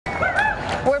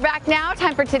We're back now.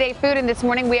 Time for Today Food, and this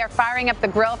morning we are firing up the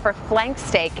grill for flank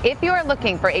steak. If you are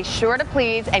looking for a sure to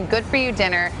please and good for you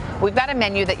dinner, we've got a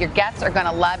menu that your guests are going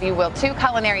to love. You will too.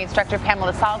 Culinary instructor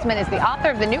Pamela Salzman is the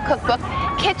author of the new cookbook,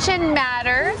 Kitchen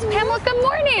Matters. Pamela, good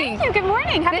morning. Thank you. Good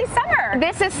morning. Happy summer.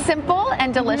 This is simple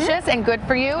and delicious and good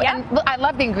for you. Yep. And I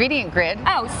love the ingredient grid.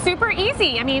 Oh, super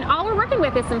easy. I mean, all we're working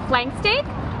with is some flank steak,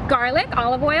 garlic,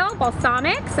 olive oil,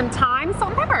 balsamic, some thyme,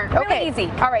 salt, and pepper. Really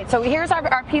easy. All right, so here's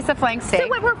our piece of flank steak. So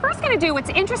what we're first going to do, what's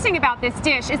interesting about this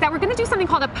dish is that we're going to do something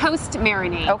called a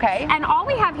post-marinade. Okay. And all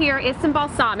we have here is some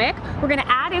balsamic. We're going to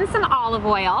add in some olive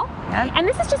oil. Yeah. And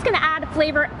this is just going to add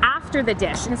flavor after the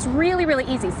dish. And it's really, really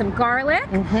easy. Some garlic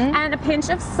and a pinch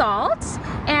of salt.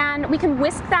 And we can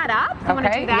whisk that up. You want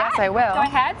to do that? Yes, I will. Go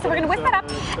ahead. So we're going to whisk that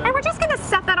up. And we're just going to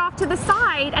set that off to the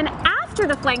side. And after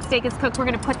the flank steak is cooked, we're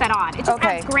going to put that on. It just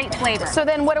adds great flavor. So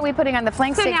then what are we putting on the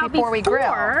flank steak before we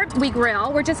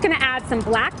grill? We're just going to add some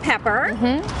black pepper.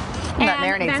 That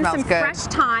marinade then smells some good. fresh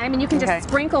thyme, and you can just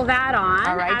sprinkle that on.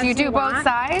 All right. Do you do both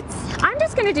sides? I'm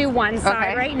just going to do one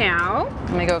side right now.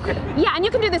 Let me go. Yeah, and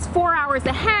you can do this 4 hours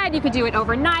ahead. You could do it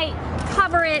overnight,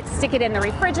 cover it, stick it in the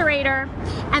refrigerator,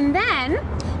 and then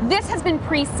this has been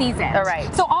pre-seasoned. All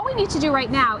right. So all we need to do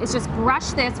right now is just brush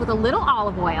this with a little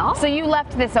olive oil. So you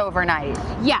left this overnight?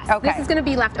 Yes. Okay. This is going to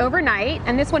be left overnight,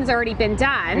 and this one's already been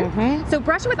done. So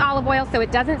brush it with olive oil so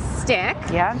it doesn't stick.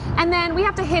 Yeah. And then we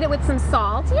have to hit it with some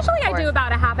salt. Usually I do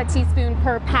about a half a teaspoon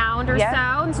per pound or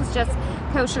so. This is just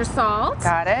kosher salt.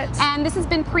 Got it. And this has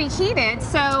been preheated,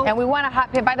 so. And we want a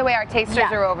hot pan. By the way, our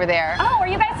tasters are over there. Oh, are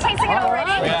you guys tasting it already?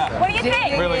 Yeah. What do you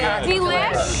think? Really good.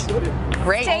 Delish.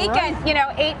 Great. Steak at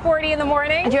 8:40 in the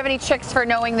morning. Do you have any tricks for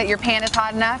knowing that your pan is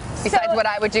hot enough? Besides what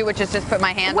I would do, which is just put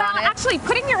my hand on it? Well, actually,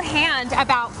 putting your hand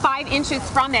about 5 inches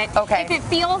from it, if it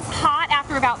feels hot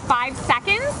after about 5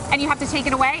 seconds and you have to take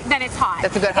it away, then it's hot.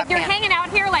 That's a good hot If you're pan. hanging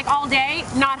out here like all day,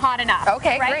 not hot enough.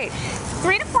 Okay, right? great.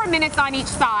 3 to 4 minutes on each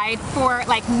side for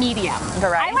like medium.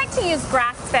 Right. I like to use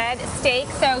grass-fed steak,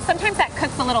 so sometimes that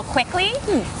cooks a little quickly.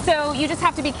 So you just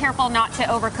have to be careful not to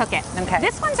overcook it. Okay.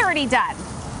 This one's already done.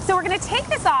 So we're going to take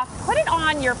this off, put it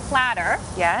on your platter.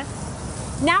 Yes.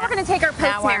 Now we're going to take our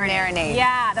post-marinade. marinade.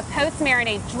 Yeah, the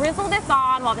post-marinade. Drizzle this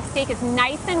on while the steak is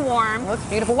nice and warm. Looks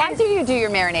beautiful. Why do you do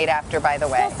your marinade after, by the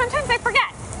way? Well, sometimes I forget.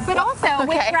 But also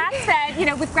with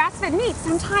grass-fed, with grass-fed meat,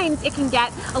 sometimes it can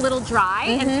get a little dry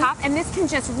and tough, and this can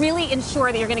just really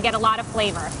ensure that you're going to get a lot of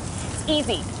flavor. It's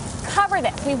easy. Cover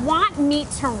this. We want meat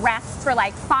to rest for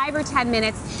like 5 or 10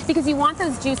 minutes because you want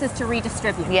those juices to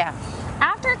redistribute. Yeah.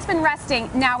 After it's been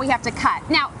resting, now we have to cut.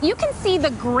 Now, you can see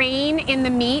the grain in the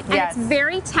meat, and it's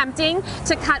very tempting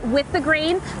to cut with the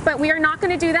grain, but we are not going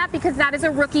to do that because that is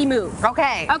a rookie move.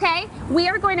 Okay. Okay? We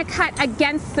are going to cut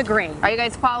against the grain. Are you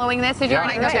guys following this? Did you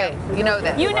already know? You know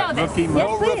this. You know this.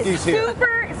 No rookies here.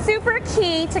 Super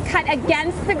key to cut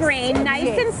against the grain,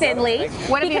 nice and thinly.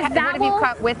 What if you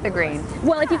cut with the grain?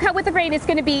 Well, if you cut with the grain, it's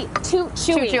going to be too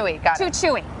chewy. Too chewy. Got it. Too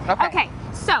chewy. Okay.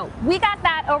 So we got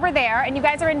that over there, and you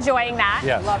guys are enjoying that.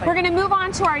 Yes. Love it. We're going to move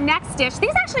on to our next dish.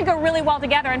 These actually go really well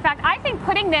together. In fact, I think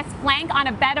putting this flank on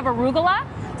a bed of arugula,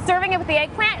 serving it with the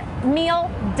eggplant, meal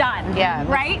done. Yeah.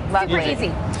 Right? Lovely. Super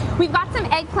easy. We've got some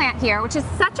eggplant here, which is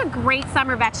such a great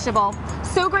summer vegetable.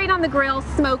 So great on the grill,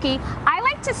 smoky. I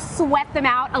like to sweat them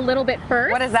out a little bit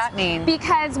first. What does that mean?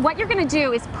 Because what you're going to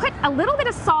do is put a little bit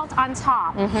of salt on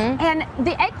top, and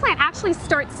the eggplant actually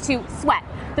starts to sweat.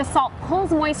 The salt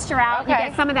pulls moisture out, you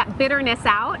get some of that bitterness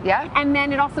out, and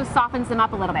then it also softens them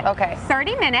up a little bit.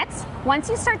 30 minutes. Once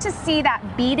you start to see that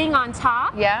beading on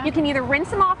top, you can either rinse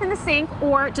them off in the sink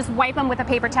or just wipe them with a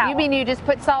paper towel. You mean you just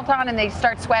put salt on and they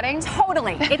start sweating?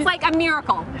 Totally. It's like a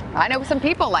miracle. I know some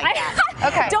people like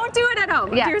that. Don't do it at home.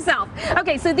 Do yourself.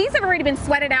 Okay, so these have already been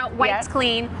sweated out, wiped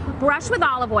clean. Brush with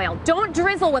olive oil. Don't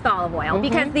drizzle with olive oil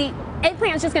because the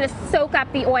eggplant is just going to soak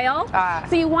up the oil.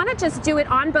 So you want to just do it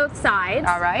on both sides,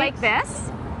 like this.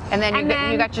 And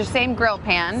then you got your same grill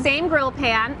pan. Same grill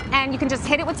pan, and you can just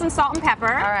hit it with some salt and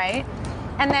pepper. All right.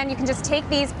 And then you can just take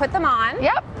these, put them on.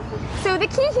 Yep. So the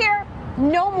key here,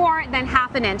 no more than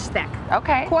 ½ an inch thick.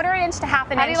 Okay. 1/4 inch to ½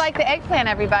 an inch. How do you like the eggplant,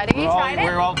 everybody?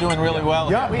 We're all doing really well.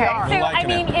 Yeah, we are. So I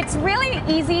mean, it's really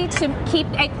easy to keep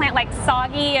eggplant like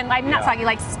soggy and not soggy,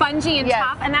 like spongy and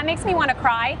tough, and that makes me want to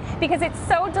cry because it's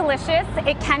so delicious.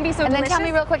 It can be so delicious. And then tell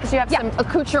me real quick, because you have some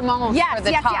accoutrements for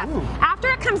the top. After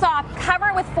it comes off, cover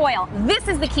it with foil. This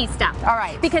is the key step. All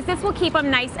right. Because this will keep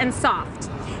them nice and soft.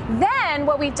 Then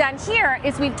what we've done here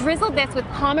is we've drizzled this with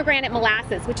pomegranate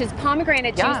molasses, which is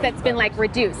pomegranate juice that's been like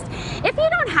reduced. If you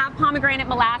don't have pomegranate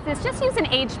molasses, just use an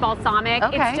aged balsamic.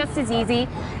 It's just as easy.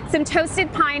 Some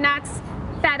toasted pine nuts,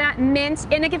 feta, mint,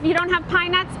 and if you don't have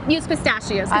pine nuts, use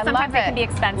pistachios. I Sometimes love they it. can be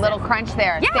expensive. Little crunch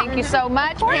there. Yeah. Thank you so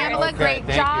much, Pamela. Okay, Great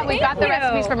thank job. you. We've got the Thank you.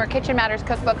 recipes from our Kitchen Matters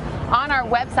cookbook on our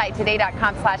website,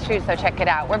 today.com/food, so check it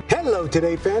out. Hello,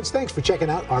 Today fans. Thanks for checking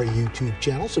out our YouTube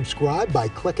channel. Subscribe by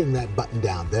clicking that button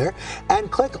down there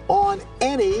and click on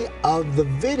any of the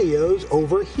videos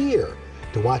over here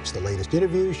to watch the latest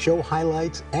interviews, show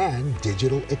highlights, and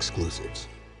digital exclusives.